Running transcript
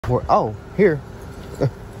Oh, here.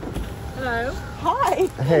 Hello. Hi.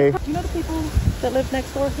 Hey. Do you know the people that live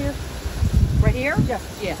next door here? Right here?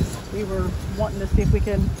 Yes. Yes. We were wanting to see if we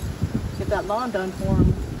can get that lawn done for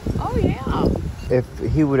him. Oh, yeah. If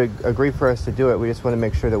he would agree for us to do it, we just want to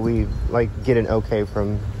make sure that we get an okay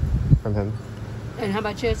from him. And how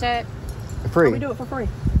much is that? Free. Oh, we do it for free.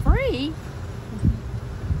 Free?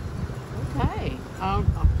 Okay.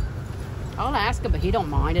 I'll ask him, but he don't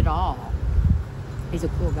mind at all. He's a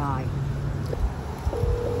cool guy.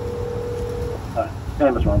 Hey,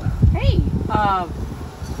 Miss Rhonda. Hey,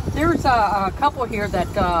 there's a couple here that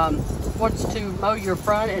wants to mow your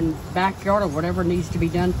front and backyard or whatever needs to be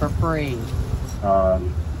done for free. But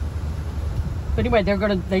anyway,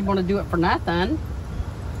 they want to do it for nothing.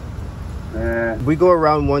 We go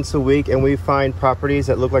around once a week and we find properties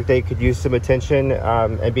that look like they could use some attention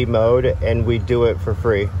and be mowed, and we do it for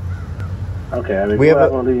free. Okay, I mean, we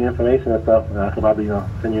have all the information and stuff. I could probably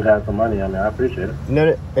send you guys some money. I mean, I appreciate it.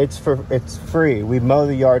 No, it's free. We mow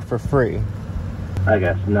the yard for free. I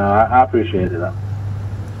guess. No, I appreciate it though.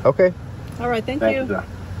 Okay. All right, thank you. Sir.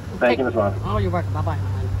 Thank you, Miss Rhonda. Oh, you're welcome. Bye-bye,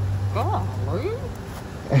 hon. Golly.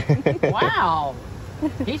 Wow.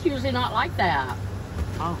 He's usually not like that.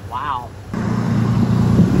 Oh, wow.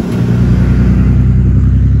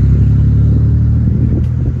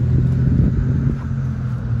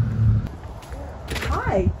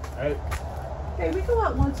 Hi. Hey. Hey, we go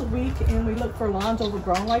out once a week and we look for lawns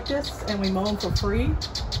overgrown like this and we mow them for free.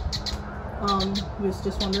 We was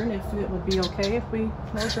just wondering if it would be okay if we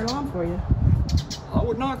mowed your lawn for you. I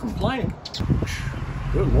would not complain.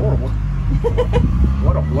 Good Lord,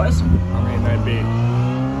 what a blessing. I mean, that'd be,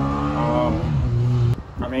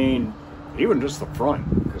 I mean, even just the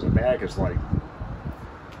front, because the back is like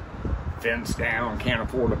fenced down, can't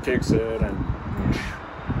afford to fix it and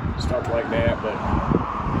stuff like that, but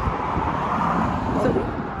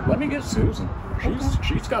let me get Susan.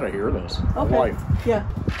 She's got to hear this. My Okay. wife. Yeah.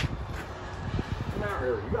 Come out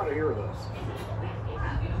here, you got to hear this.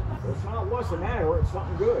 It's not what's the matter, it's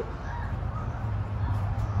something good.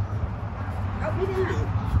 Help me down.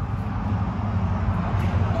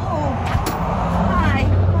 Oh, hi.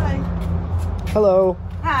 Hi. Hello.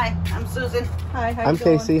 Hi, I'm Susan. Hi, how I'm you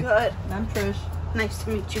doing? Casey. Good. And I'm Trish. Nice to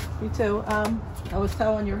meet you. You too. I was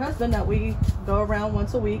telling your husband that we go around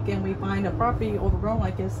once a week and we find a property overgrown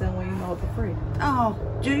like this and we mow it for free. Oh,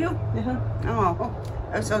 do you? Yeah. Oh,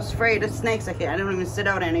 I was so afraid of snakes. I don't even sit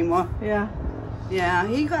out anymore. Yeah. Yeah,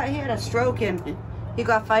 he had a stroke and he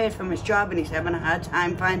got fired from his job and he's having a hard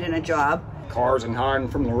time finding a job. Cars and hiding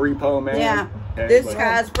from the repo, man. Yeah, Hey, this but-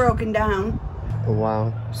 car's broken down, Oh,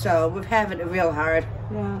 wow. so we're having it real hard.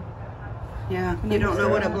 Yeah. Yeah, you don't know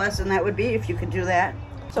what a blessing that would be if you could do that.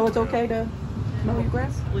 So it's okay to mow your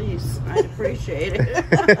grass? Please, I'd appreciate it.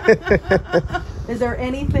 Is there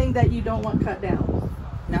anything that you don't want cut down?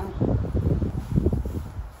 No.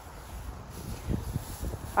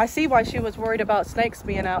 I see why she was worried about snakes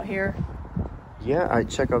being out here. Yeah, I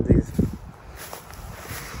check out these.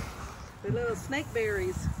 The little snake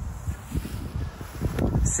berries.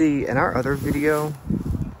 See, in our other video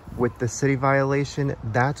with the city violation,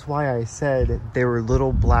 that's why I said they were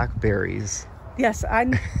little blackberries. Yes,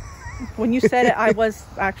 when you said it, I was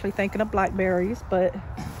actually thinking of blackberries, but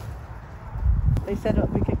they said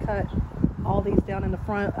that we could cut all these down in the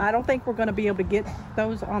front. I don't think we're going to be able to get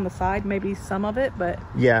those on the side, maybe some of it, but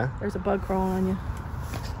Yeah. there's a bug crawling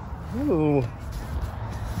on you. Ooh.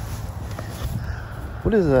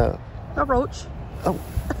 What is that? A roach. Oh.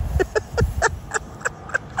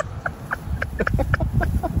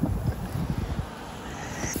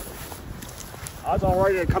 I was all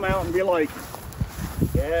ready to come out and be like,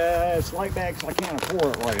 yeah, it's like that 'cause I can't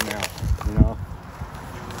afford it right now, you know?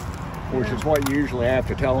 Which is what you usually have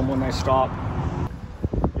to tell them when they stop.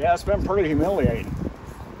 Yeah, it's been pretty humiliating.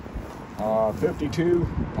 52,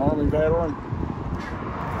 Army veteran.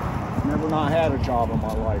 Never not had a job in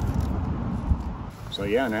my life. So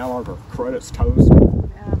yeah, now our credit's toast.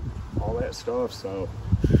 Yeah. All that stuff, so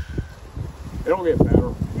it'll get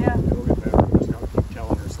better. Yeah. It'll get better. You just gotta keep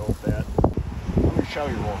telling yourself that. Let me show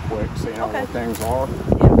you real quick, see how Okay. what things are.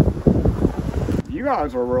 Yeah. You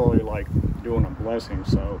guys are really like doing a blessing,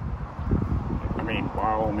 so I mean,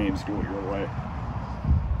 by all means, do it your way.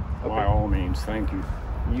 By all means, thank you.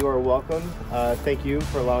 You are welcome. Thank you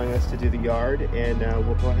for allowing us to do the yard, and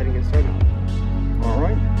we'll go ahead and get started. All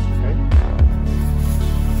right. Okay.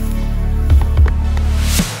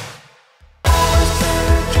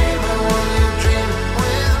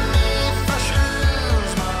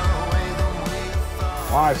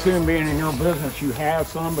 Well, I assume being in your business you have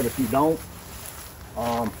some, but if you don't,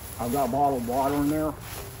 I've got bottled water in there.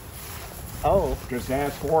 Oh. Just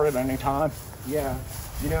ask for it anytime. Yeah.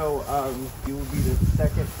 You know, you will be the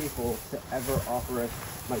second people to ever offer us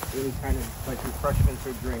like any kind of like refreshments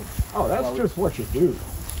or drinks. Oh, that's just what you do.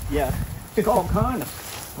 Yeah. It's all kind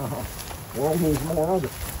of. World needs more of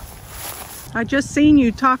it. I just seen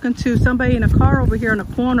you talking to somebody in a car over here in the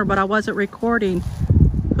corner, but I wasn't recording.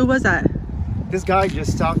 Who was that? This guy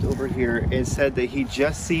just stopped over here and said that he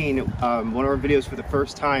just seen one of our videos for the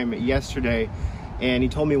first time yesterday, and he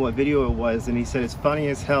told me what video it was, and he said it's funny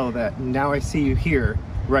as hell that now I see you here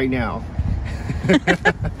right now.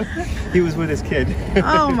 He was with his kid.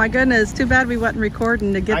 Oh my goodness, too bad we wasn't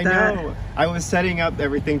recording to get that. I know. I was setting up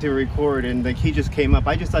everything to record, and like he just came up.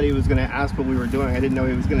 I just thought he was going to ask what we were doing. I didn't know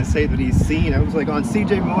he was going to say that he's seen. I was like, on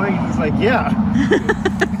cjmowing, and he's like, yeah.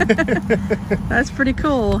 That's pretty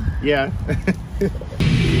cool. Yeah.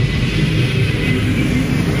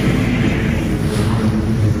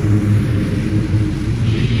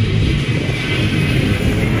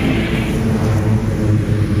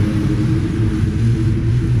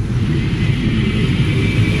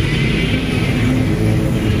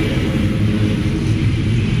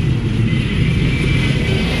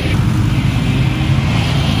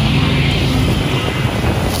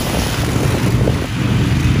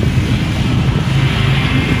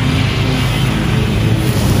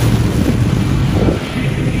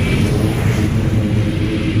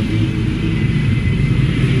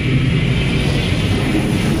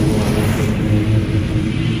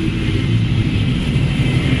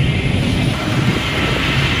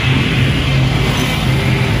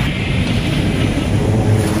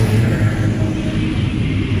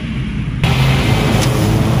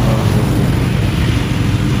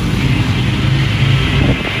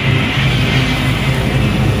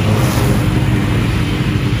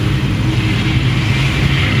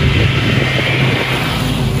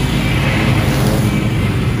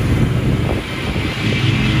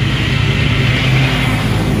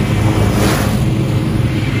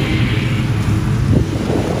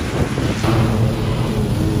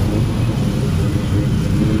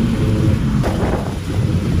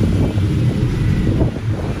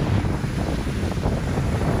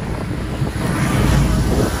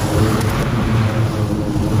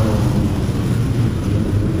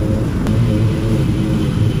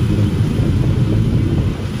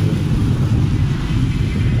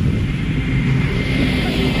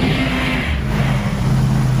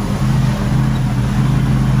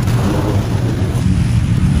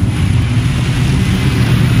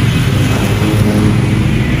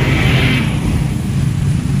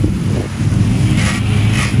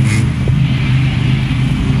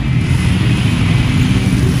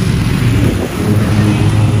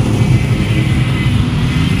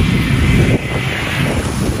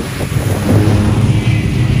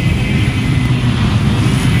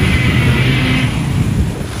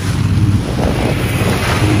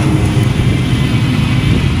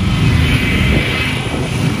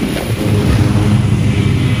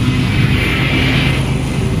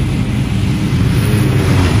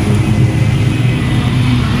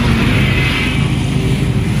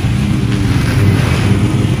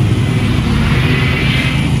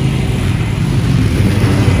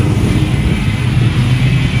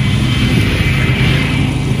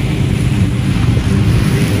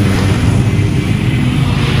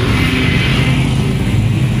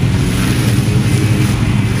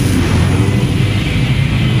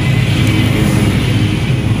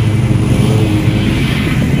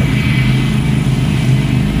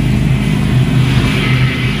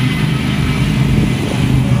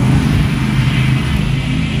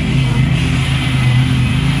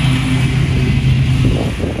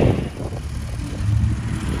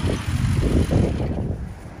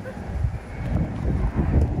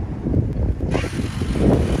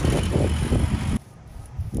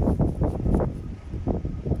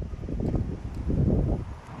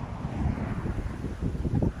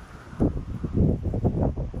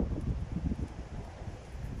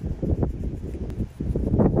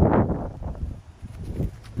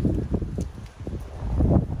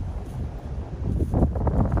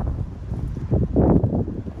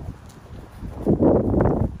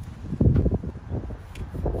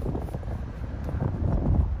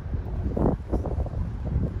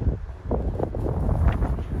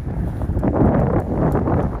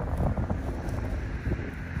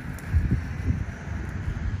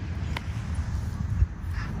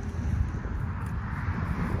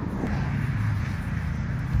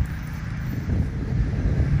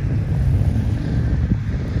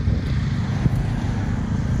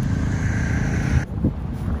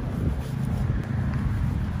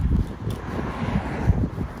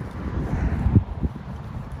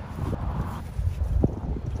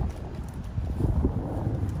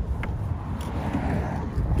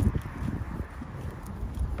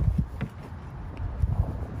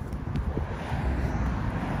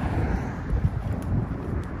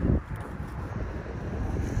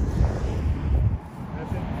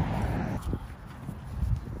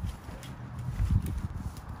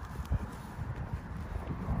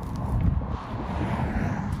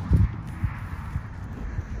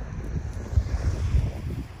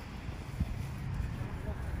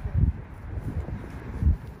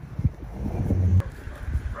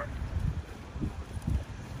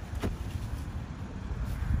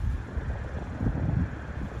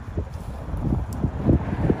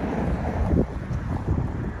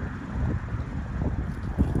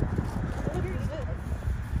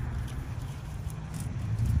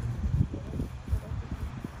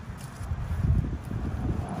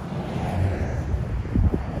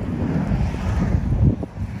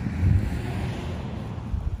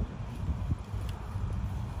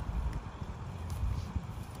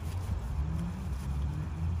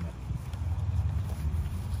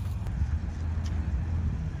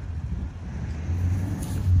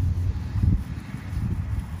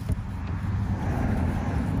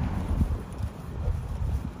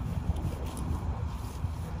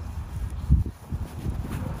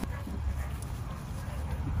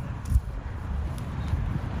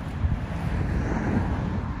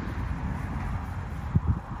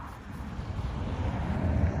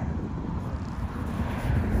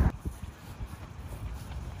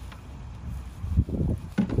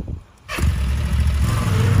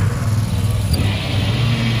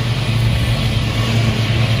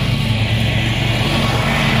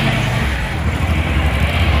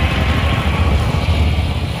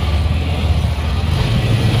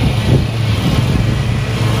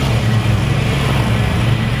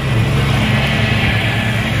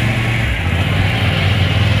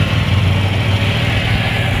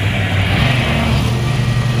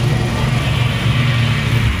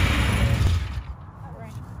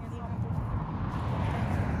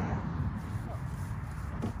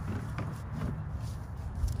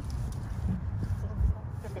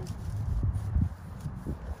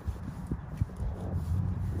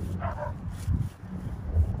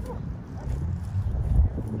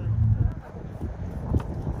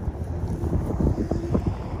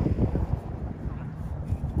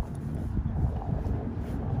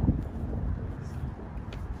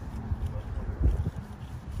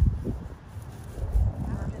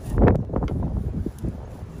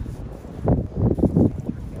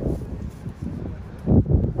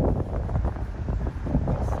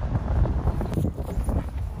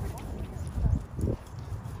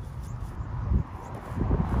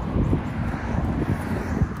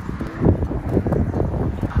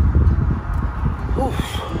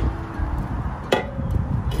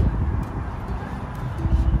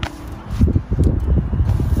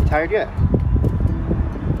 tired yet?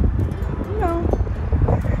 No.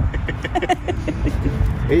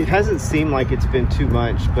 It hasn't seemed like it's been too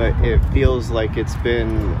much, but it feels like it's been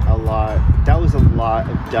a lot. That was a lot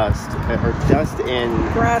of dust, or dust and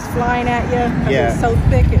grass flying at you. Yeah. It's so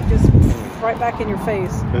thick, it just right back in your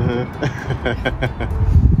face.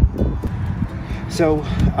 So,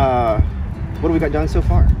 what have we got done so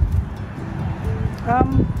far?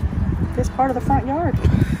 This part of the front yard.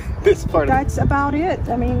 This part. That's about it.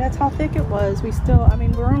 I mean, that's how thick it was. We still, I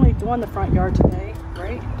mean, we're only doing the front yard today,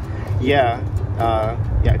 right? Yeah.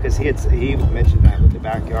 Yeah, because he mentioned that with the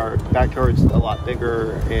backyard. The backyard's a lot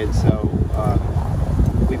bigger, and so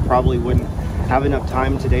we probably wouldn't have enough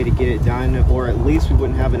time today to get it done, or at least we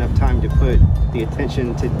wouldn't have enough time to put the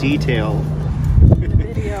attention to detail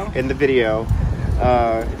in the video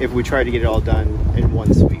if we tried to get it all done in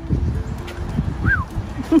one sweep.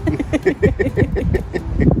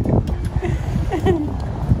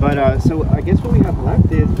 But so I guess what we have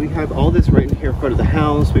left is we have all this right in here in front of the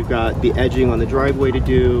house. We've got the edging on the driveway to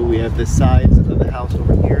do. We have the sides of the house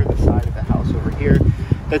over here, the side of the house over here.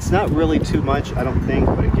 That's not really too much, I don't think,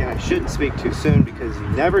 but again, I shouldn't speak too soon because you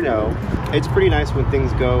never know. It's pretty nice when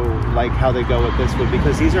things go like how they go with this one,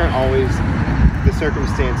 because these aren't always the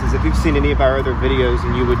circumstances. If you've seen any of our other videos,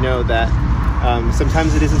 and you would know that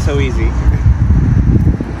sometimes it isn't so easy.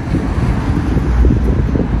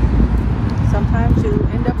 Sometimes you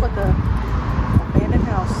end up with an abandoned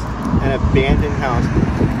house. An abandoned house.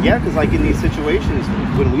 Yeah, because like in these situations,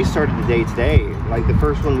 when we started the day today, like the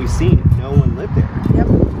first one we seen, no one lived there. Yep.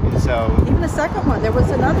 And so even the second one, there was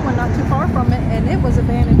another one not too far from it, and it was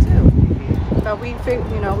abandoned too. But we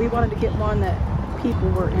figured, you know, we wanted to get one that people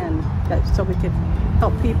were in, that so we could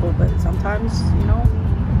help people. But sometimes, you know,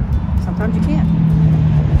 sometimes you can't.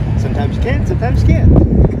 Sometimes you can, sometimes you can't.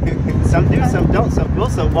 Some do, some don't, some will,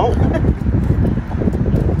 some won't.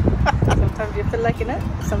 Sometimes you feel like it,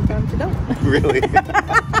 sometimes you don't. Really?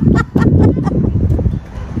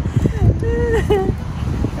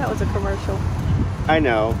 That was a commercial. I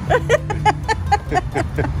know.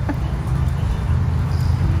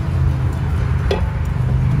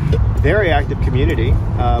 Very active community.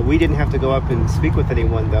 We didn't have to go up and speak with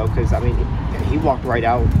anyone though, because I mean, he walked right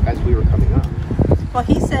out as we were coming up. Well,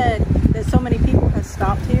 he said that so many people have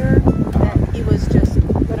stopped here that he was just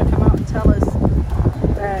going to come out and tell us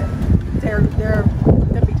that they're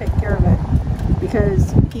going to be taking care of it,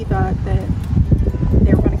 because he thought that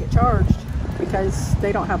they were going to get charged because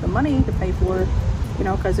they don't have the money to pay for it, you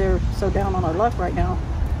know, because they're so down on our luck right now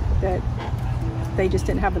that they just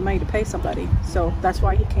didn't have the money to pay somebody. So that's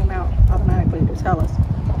why he came out automatically to tell us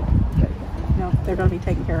that, you know, they're going to be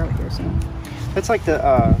taking care of it here soon. That's like the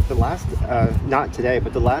last, not today,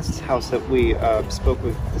 but the last house that we spoke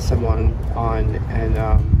with someone on, and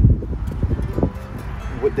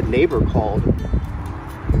what the neighbor called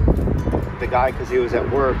the guy because he was at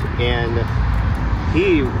work, and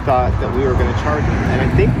he thought that we were going to charge him, and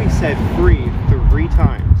I think we said free 3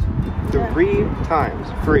 times. 3 times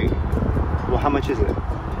free. Well, how much is it?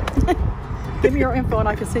 Give me your info and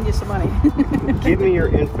I can send you some money. Give me your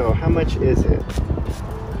info. How much is it?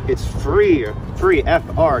 It's free. Free.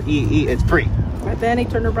 F-R-E-E. It's free. But then he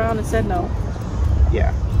turned around and said no.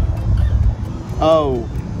 Yeah. Oh,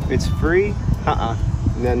 it's free? No.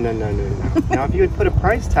 Now, if you had put a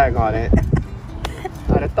price tag on it,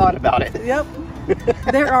 I'd have thought about it. Yep.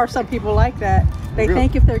 There are some people like that. They Really?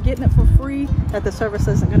 think if they're getting it for free, that the service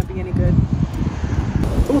isn't going to be any good.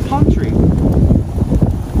 Oh, a palm tree.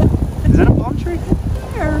 Is that a palm tree?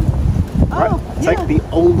 There. Right. Oh, It's yeah. like the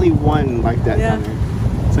only one like that Yeah. down there.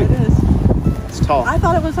 It's like, It is. It's tall. I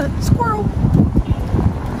thought it was a squirrel.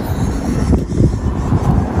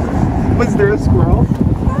 Was there a squirrel?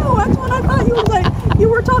 Oh, that's what I thought. You was like, you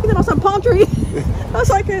were talking about some palm tree. I was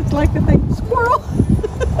like, it's like the thing, squirrel.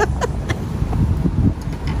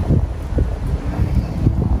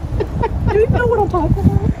 Do you know what I'm talking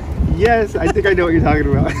about? Yes, I think I know what you're talking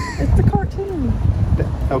about. It's the cartoon.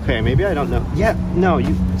 Okay, maybe I don't know. Yeah, no,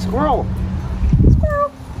 squirrel.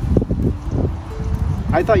 Squirrel.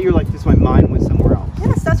 I thought you were like, this, my mind was somewhere else.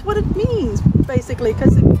 Yes, that's what it means, basically,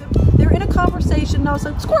 because they're in a conversation. And I was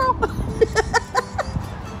like, squirrel.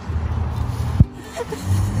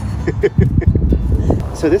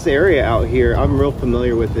 So this area out here, I'm real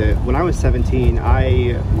familiar with it. When I was 17,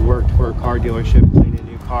 I worked for a car dealership cleaning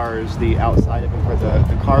new cars, the outside of it for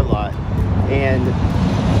the car lot. And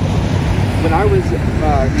when I was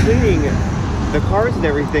cleaning the cars and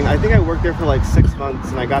everything, I think I worked there for like 6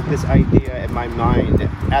 months, and I got this idea in my mind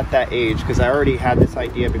at that age, because I already had this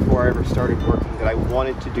idea before I ever started working, that I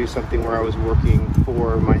wanted to do something where I was working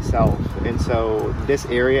for myself. And so this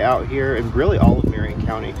area out here, and really all of Marion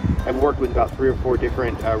County, I've worked with about 3 or 4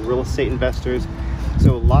 different real estate investors.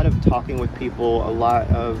 So a lot of talking with people, a lot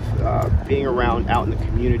of being around out in the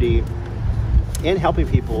community, and helping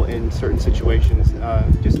people in certain situations,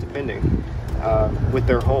 just depending with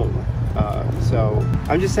their home. So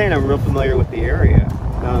I'm just saying I'm real familiar with the area,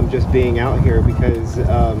 just being out here, because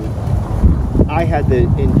I had the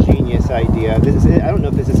ingenious idea. I don't know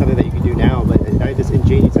if this is something that you can do now, but I had this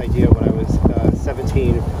ingenious idea when I was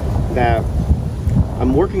 17 that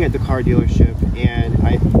I'm working at the car dealership and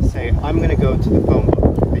I say I'm going to go to the phone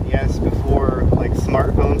book. And yes, before like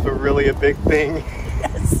smartphones were really a big thing,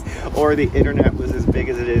 yes, or the internet was as big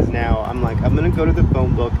as it is now, I'm like, I'm going to go to the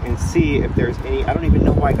phone book and see if there's any, I don't even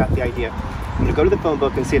know why I got the idea. I'm going to go to the phone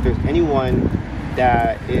book and see if there's anyone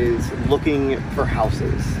that is looking for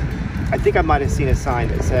houses. I think I might have seen a sign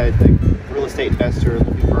that said like real estate investor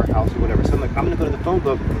looking for a house or whatever. So I'm like, I'm going to go to the phone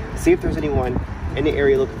book, see if there's anyone in the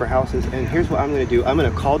area looking for houses. And here's what I'm going to do. I'm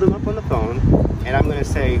going to call them up on the phone and I'm going to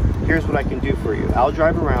say, here's what I can do for you. I'll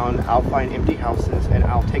drive around, I'll find empty houses, and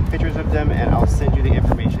I'll take pictures of them, and I'll send you the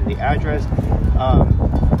information, the address.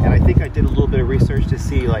 And I think I did a little bit of research to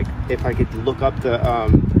see like if I could look up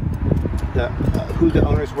who the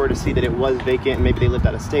owners were to see that it was vacant, and maybe they lived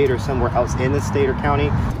out of state or somewhere else in the state or county.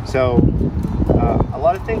 So a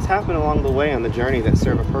lot of things happen along the way on the journey that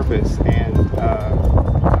serve a purpose, and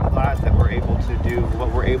I'm glad that we're able to do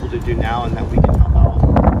what we're able to do now, and that we can help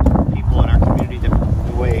out people in our community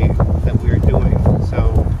the way that we're doing.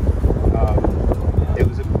 So it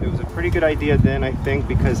was a pretty good idea then, I think,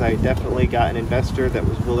 because I definitely got an investor that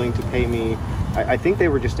was willing to pay me. I think they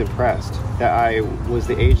were just impressed that I was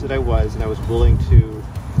the age that I was, and I was willing to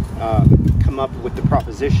come up with the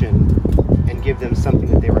proposition and give them something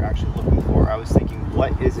that they were actually looking for. I was thinking,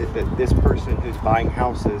 what is it that this person who's buying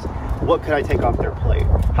houses, what could I take off their plate?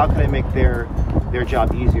 How could I make their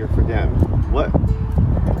job easier for them?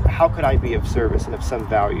 How could I be of service and of some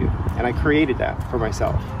value? And I created that for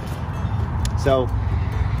myself. So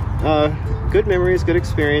good memories, good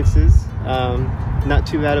experiences. Not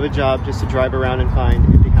too bad of a job just to drive around and find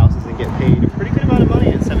empty houses and get paid a pretty good amount of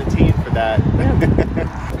money at 17 for that.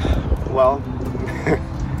 Yeah. Well,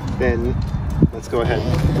 then let's go ahead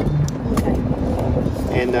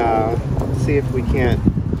and see if we can't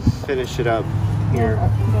finish it up here.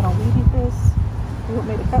 You gonna weed eat this? You want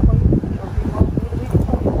me to cut one, or do you want me to weed eat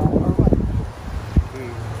one, or what?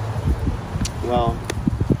 Well,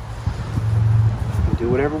 we can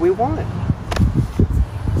do whatever we want.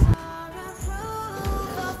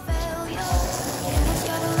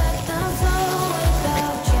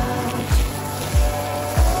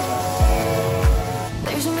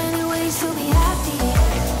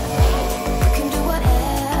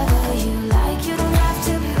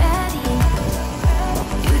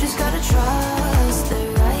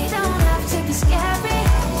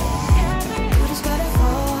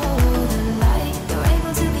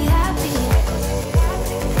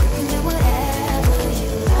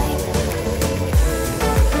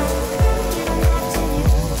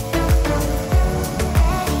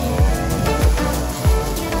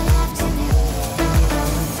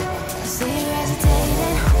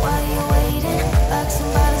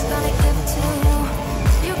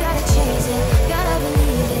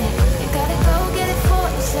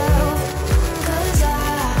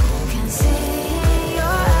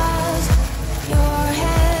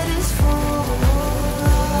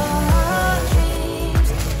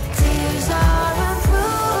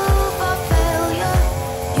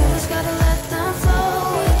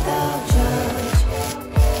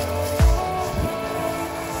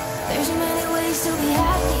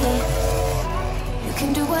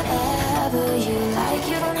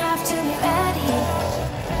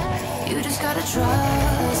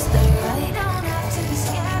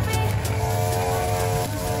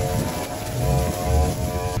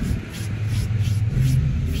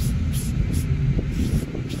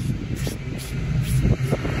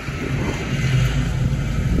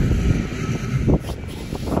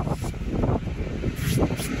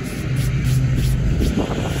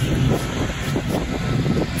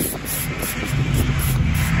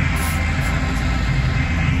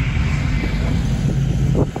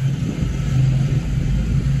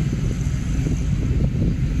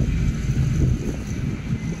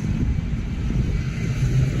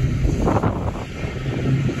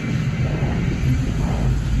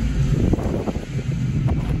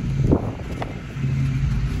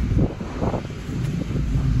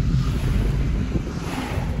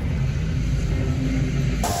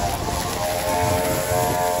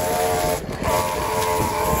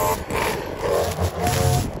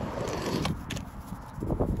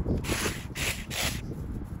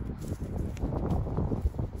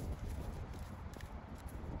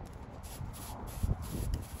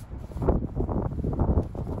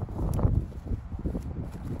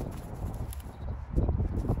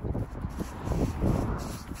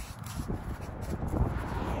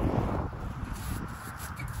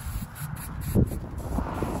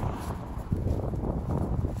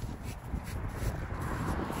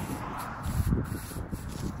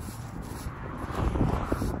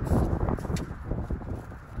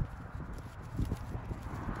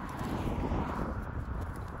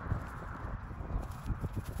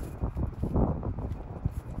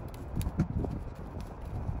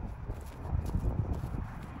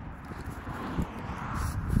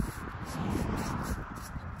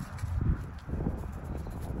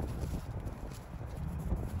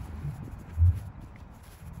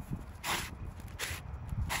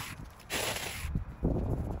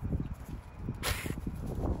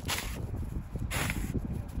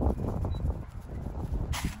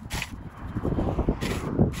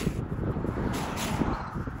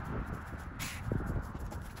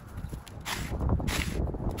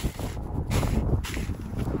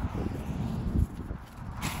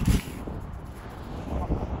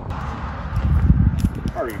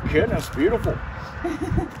 kidding, it's beautiful.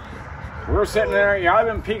 We're sitting there, yeah, I've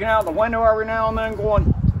been peeking out the window every now and then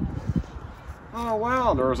going, oh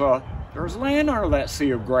wow, there's land under that sea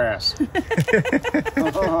of grass. Are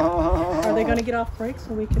they going to get off break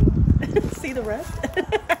so we can see the rest?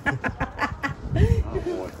 Oh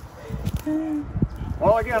boy.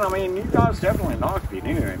 Well, again, I mean, you guys definitely knock if you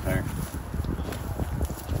need anything.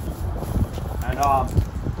 And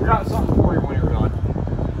we got something for you when you're done.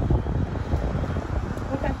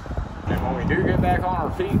 Okay. And when we do get back on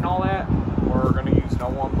our feet and all that, we're going to use no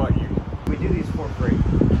one but you. We do these for free,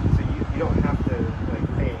 so you don't have to like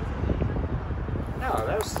pay. No,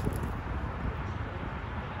 that's,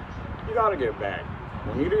 you got to give back.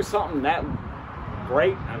 When you do something that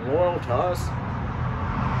great and loyal to us,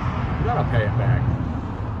 you got to pay it back.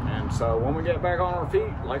 And so when we get back on our feet,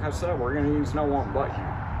 like I said, we're going to use no one but you.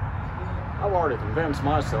 I've already convinced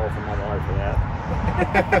myself and my wife of that.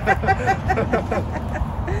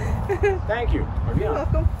 Thank you again. You're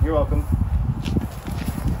welcome. You're welcome.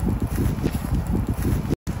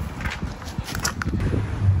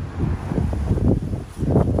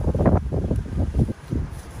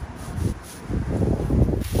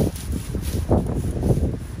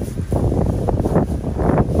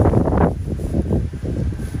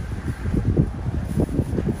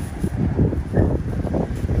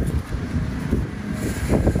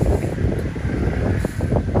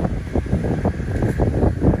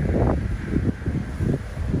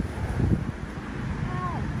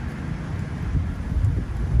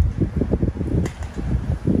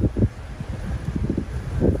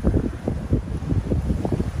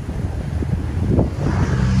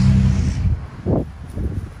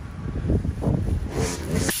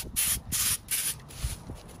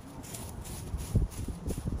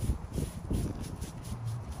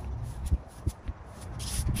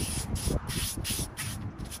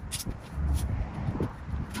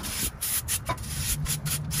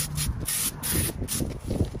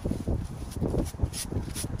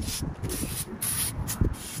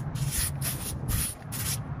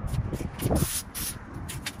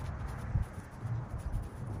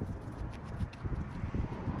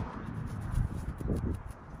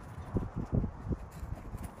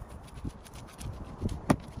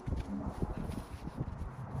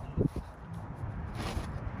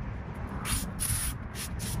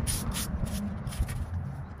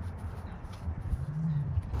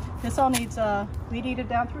 This all needs weed eater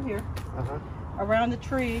down through here, around the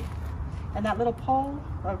tree, and that little pole,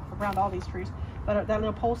 around all these trees, but that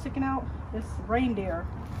little pole sticking out, this reindeer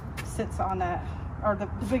sits on that, or the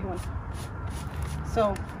big one.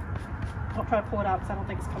 So don't try to pull it out because I don't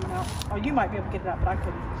think it's coming out. Oh, you might be able to get it out, but I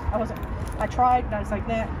couldn't. I tried, and I was like,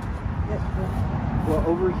 nah. Well,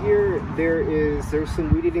 over here there's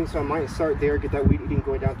some weed eating, so I might start there, get that weed eating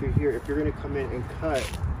going down through here. If you're gonna come in and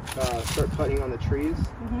start cutting on the trees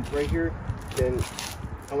right here, then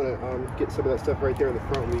I'm gonna get some of that stuff right there in the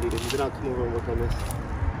front weed eating. Then I'll come over and work on this.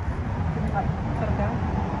 Cut them down.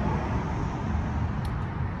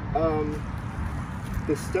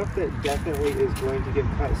 The stuff that definitely is going to get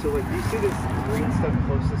cut. So like you see this green stuff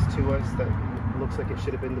closest to us that looks like it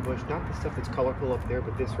should have been the bush, not the stuff that's colorful up there,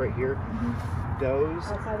 but this right here. Those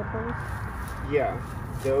outside the pole. Yeah,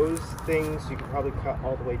 those things you can probably cut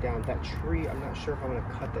all the way down. That tree, I'm not sure if I'm going to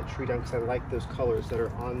cut that tree down because I like those colors that are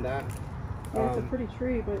on that. Yeah, it's a pretty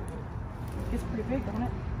tree, but it's pretty big, don't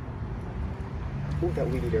it? Oh, that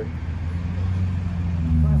weed eater.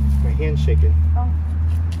 My hand's shaking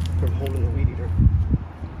from holding the weed eater.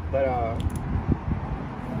 But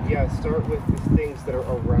yeah, start with the things that are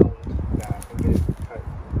around that and get it cut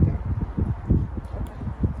down.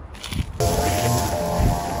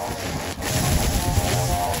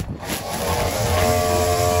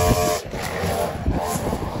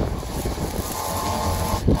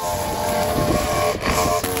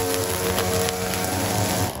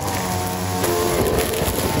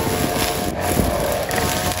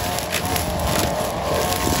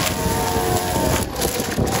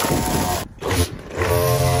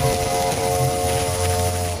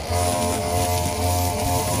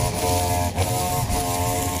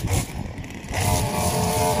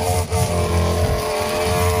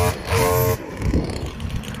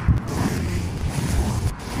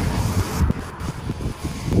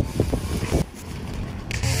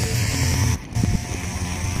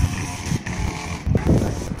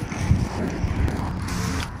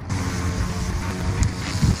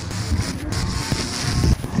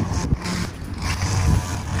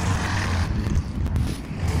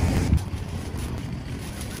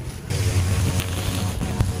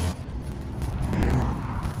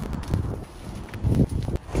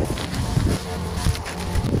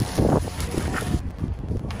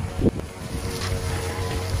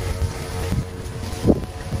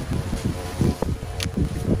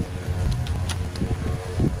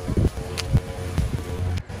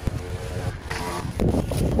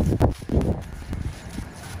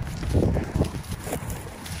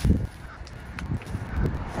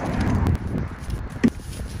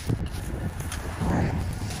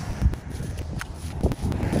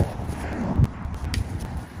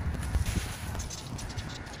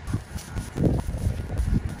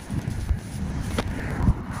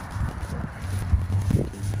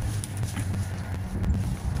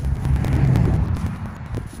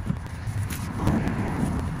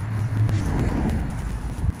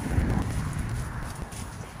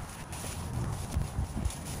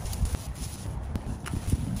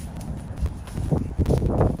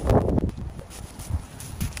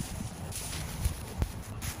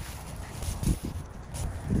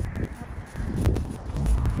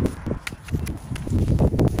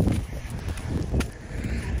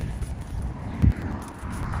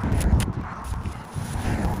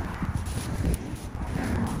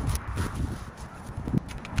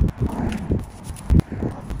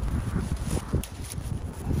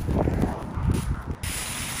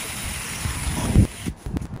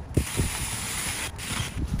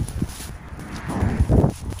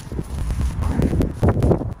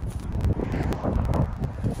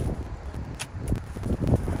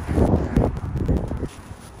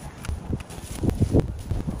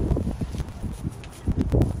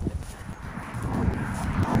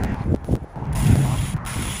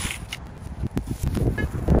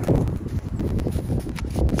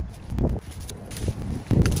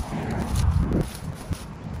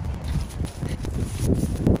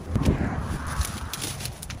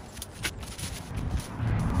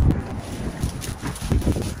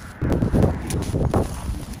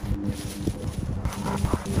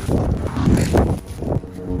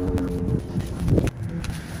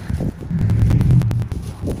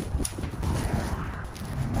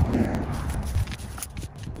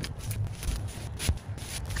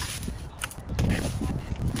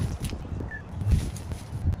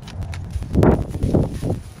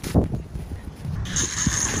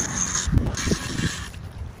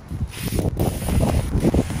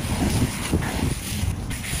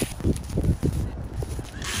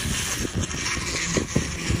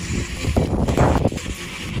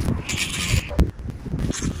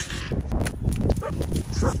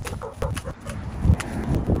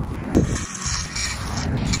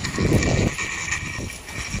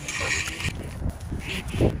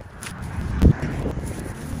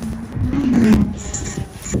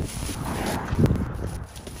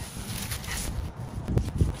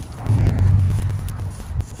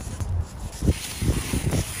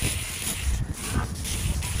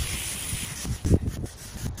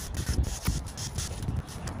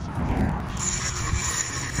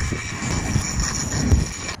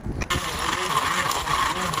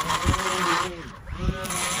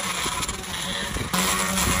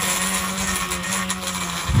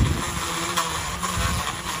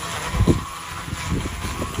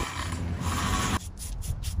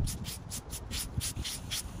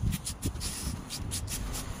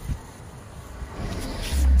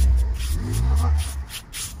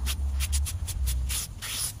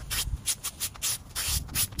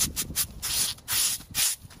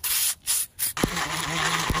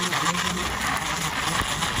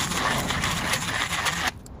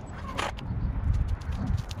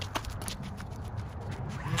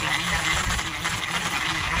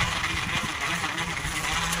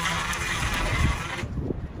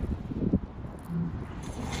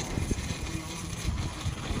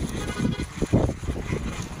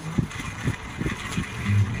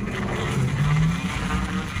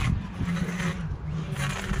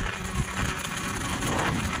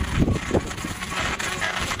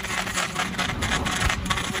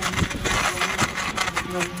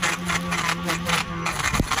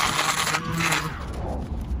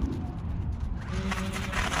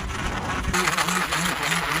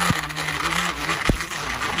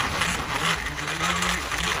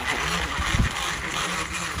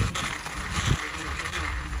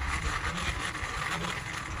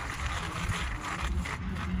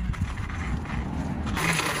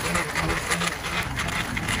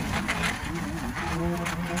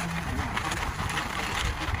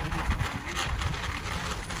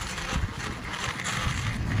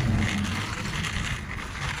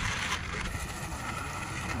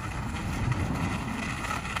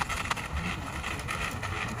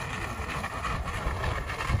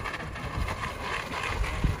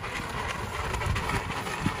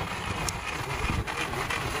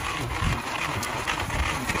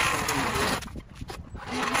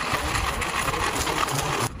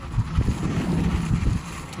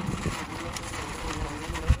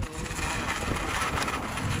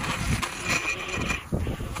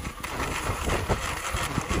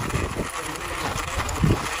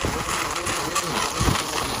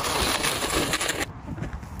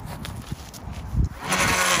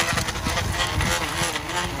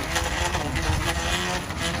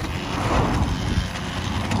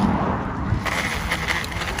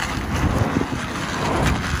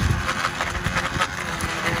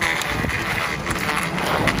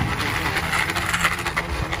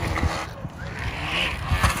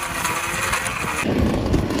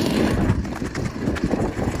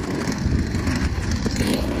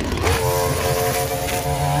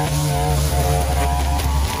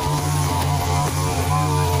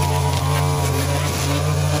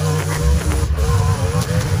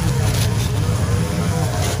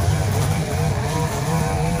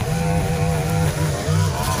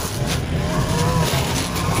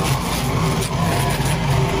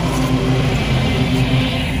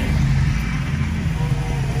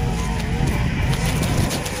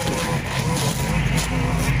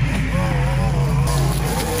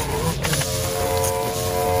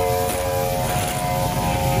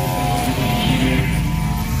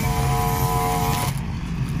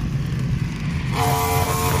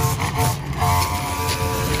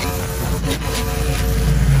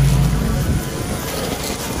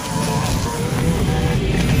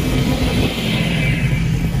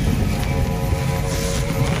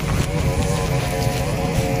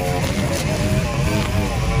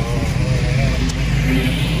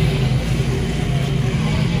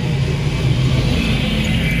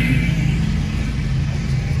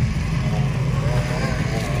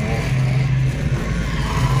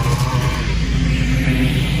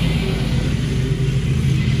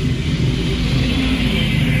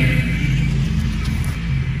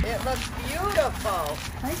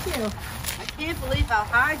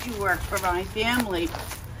 glad you work for my family.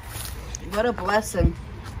 What a blessing.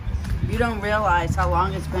 You don't realize how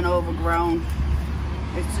long it's been overgrown.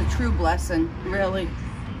 It's a true blessing, really.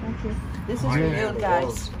 Thank you. This is for you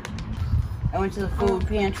guys. I went to the food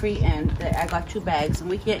pantry and I got 2 bags and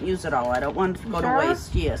we can't use it all. I don't want it to go to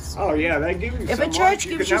waste. Yes. Oh yeah, they give you. If a church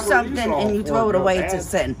gives you something and you throw it away, it's a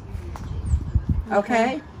sin.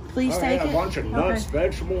 Okay? Please take it. A bunch of nuts,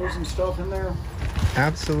 vegetables, and stuff in there.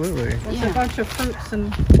 Absolutely. There's a bunch of fruits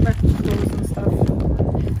and vegetables and stuff.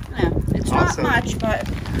 Yeah, it's Awesome. not much, but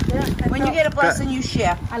when you get a blessing, you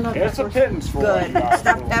share. I love It's a peppers. pittance for Good. you guys.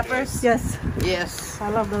 Stuffed peppers? Yes, Yes. I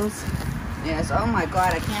love those. Yes. Oh my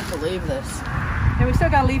God, I can't believe this. And we still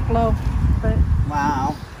got leaf blow, but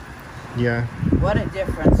Wow. Yeah. What a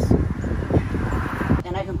difference.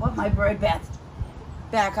 And I can put my bird bath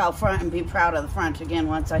back out front and be proud of the front again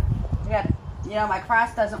once I got it. You know, my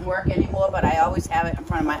cross doesn't work anymore, but I always have it in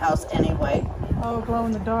front of my house anyway. oh, glow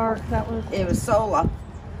in the dark. That was It was solar,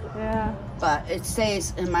 yeah. but it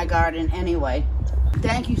stays in my garden anyway.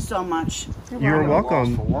 Thank you so much. You're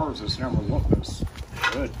welcome. For words, it's never looked this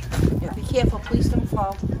good. Yeah, be careful, please don't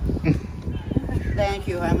fall. Thank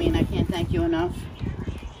you. I mean, I can't thank you enough.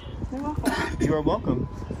 You're welcome. You're welcome.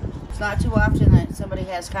 It's not too often that somebody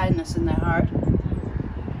has kindness in their heart.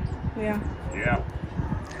 Yeah, Yeah.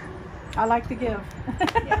 I like to give.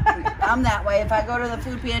 I'm that way. If I go to the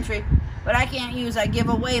food pantry, what I can't use, I give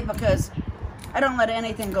away because I don't let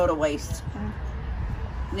anything go to waste.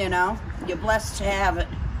 You know, you're blessed to have it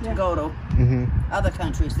to go to. Other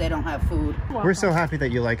countries, they don't have food. We're so happy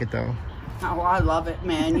that you like it, though. Oh, I love it,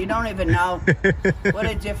 man. You don't even know what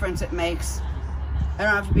a difference it makes. I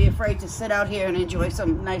don't have to be afraid to sit out here and enjoy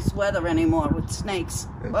some nice weather anymore with snakes.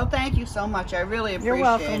 Well, thank you so much. I really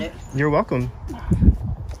appreciate it. You're welcome.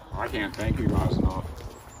 I can't thank you guys enough.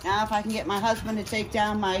 Now, if I can get my husband to take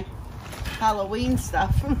down my Halloween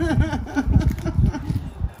stuff.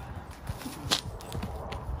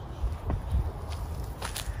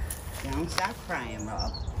 Don't stop crying,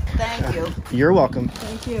 Rob. Thank you. You're welcome.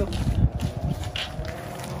 Thank you.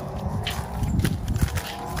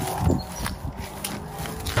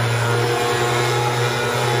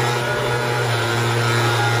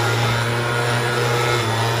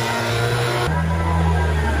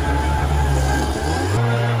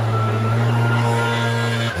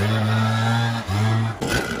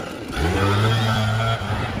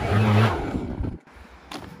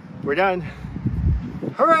 We're done.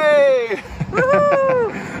 Hooray!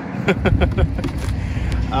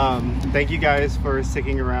 Thank you guys for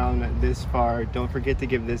sticking around this far. Don't forget to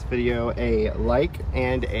give this video a like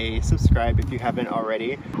and a subscribe if you haven't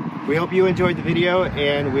already. We hope you enjoyed the video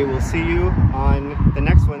and we will see you on the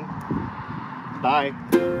next one. Bye.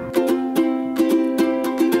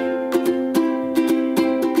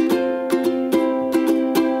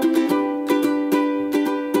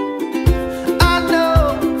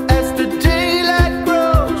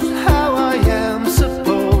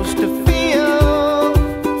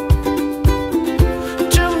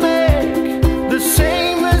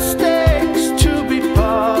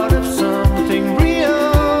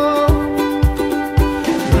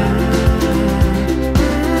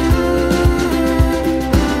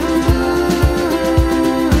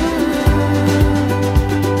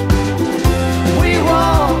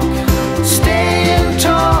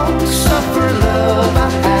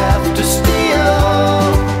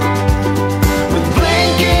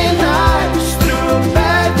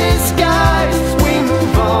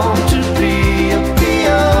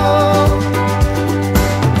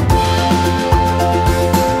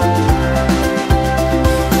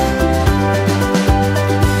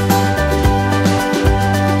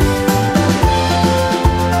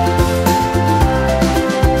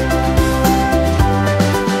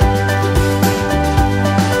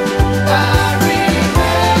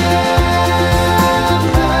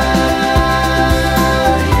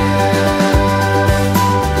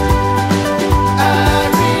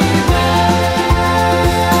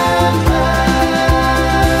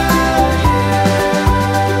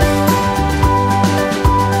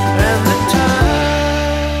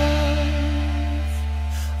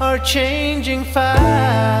 Changing fast.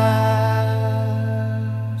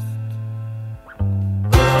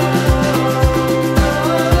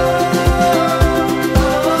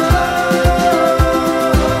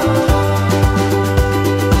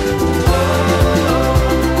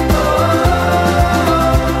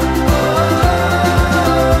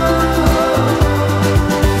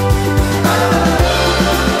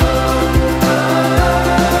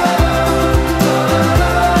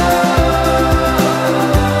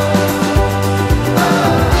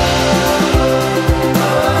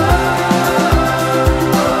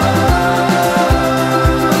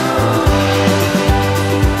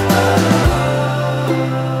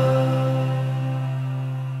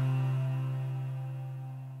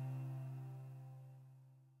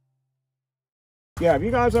 Yeah, have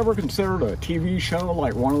you guys ever considered a TV show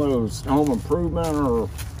like one of those home improvement or,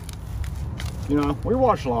 you know, we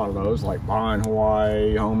watch a lot of those like Buying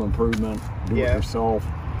Hawaii, Home Improvement, Do It Yourself.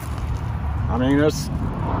 I mean, it's,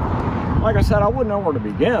 like I said, I wouldn't know where to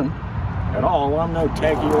begin at all. I'm no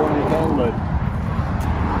techie or anything, but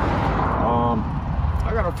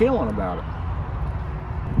I got a feeling about it.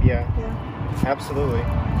 Yeah, absolutely.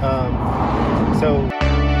 So